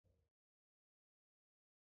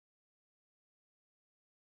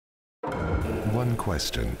One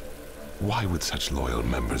question. Why would such loyal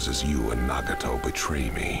members as you and Nagato betray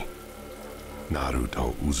me?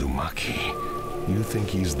 Naruto Uzumaki, you think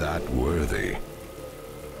he's that worthy?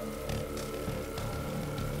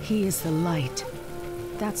 He is the light.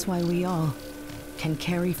 That's why we all can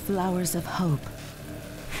carry flowers of hope.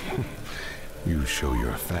 You show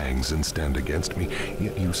your fangs and stand against me,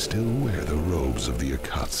 yet you still wear the robes of the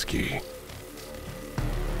Akatsuki.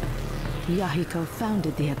 Yahiko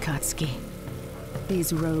founded the Akatsuki.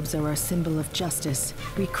 These robes are our symbol of justice.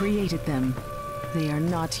 We created them. They are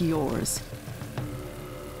not yours.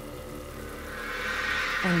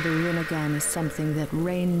 And the Rinnegan is something that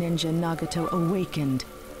Rain Ninja Nagato awakened.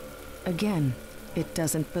 Again, it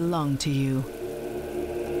doesn't belong to you.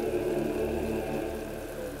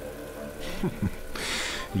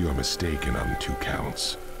 You're mistaken on 2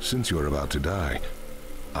 counts. Since you're about to die,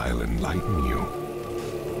 I'll enlighten you.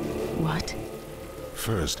 What?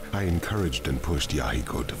 First, I encouraged and pushed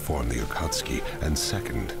Yahiko to form the Akatsuki, and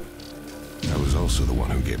second, I was also the one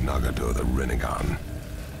who gave Nagato the Rinnegan.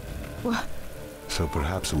 What? So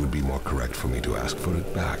perhaps it would be more correct for me to ask for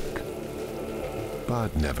it back.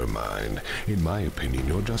 But never mind. In my opinion,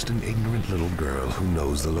 you're just an ignorant little girl who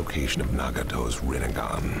knows the location of Nagato's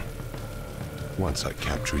Rinnegan. Once I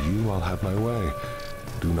capture you, I'll have my way.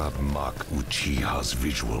 Do not mock Uchiha's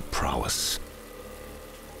visual prowess.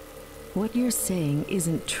 What you're saying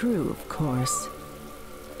isn't true, of course.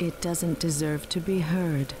 It doesn't deserve to be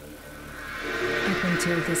heard. Up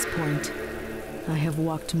until this point, I have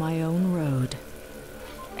walked my own road.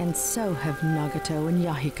 And so have Nagato and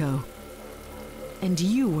Yahiko. And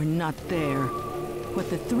you were not there. What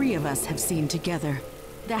the 3 of us have seen together,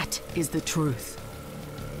 that is the truth.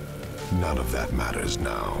 None of that matters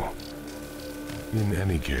now. In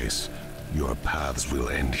any case, your paths will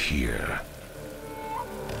end here.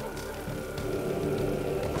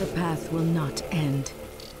 The path will not end.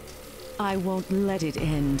 I won't let it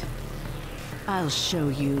end. I'll show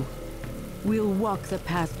you. We'll walk the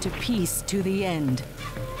path to peace to the end.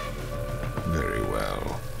 Very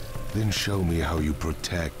well. Then show me how you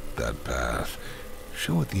protect that path.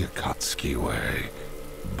 Show it the Akatsuki way.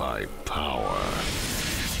 By power.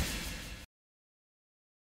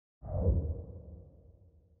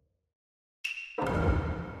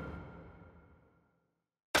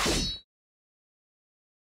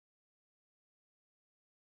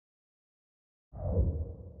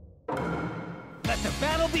 Let the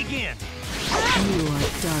battle begin! You are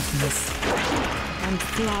darkness, and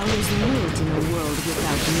flowers wilt in a world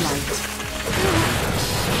without light.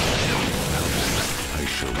 I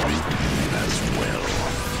shall reap you as well.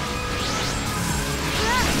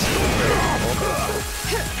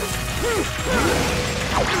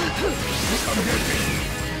 Come get me!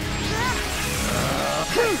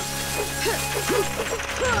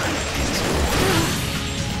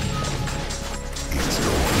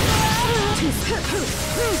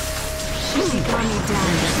 Shikigami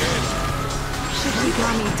dance.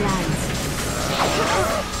 Shikigami dance.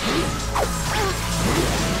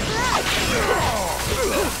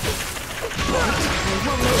 I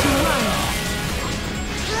won't let you run.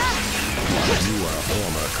 You are a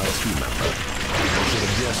former Akatsuki member. I should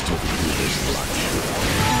have guessed you could do this much.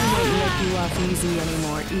 I won't let you off easy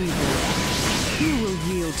anymore either. You will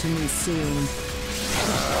yield to me soon.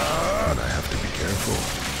 But I have to be careful.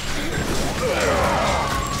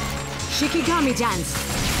 Shikigami dance! I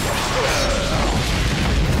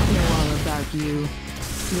know all about you,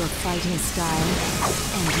 your fighting style,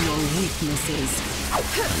 and your weaknesses. I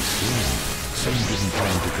see. Some didn't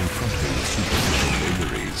plan to confront me with superficial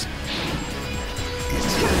vagaries. I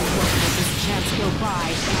won't let this chance go by.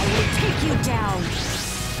 I will take you down!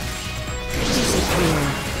 Disappear.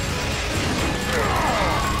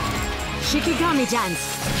 Shikigami dance!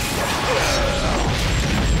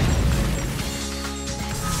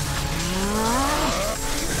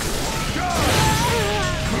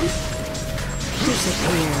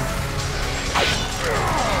 Disappear.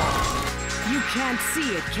 You can't see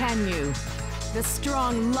it, can you? The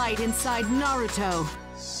strong light inside Naruto.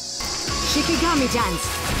 Shikigami dance.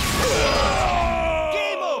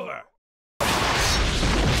 Game over!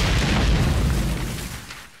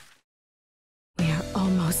 We are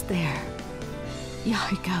almost there.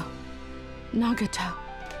 Yahiko, Nagato.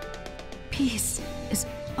 Peace is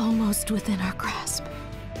almost within our grasp.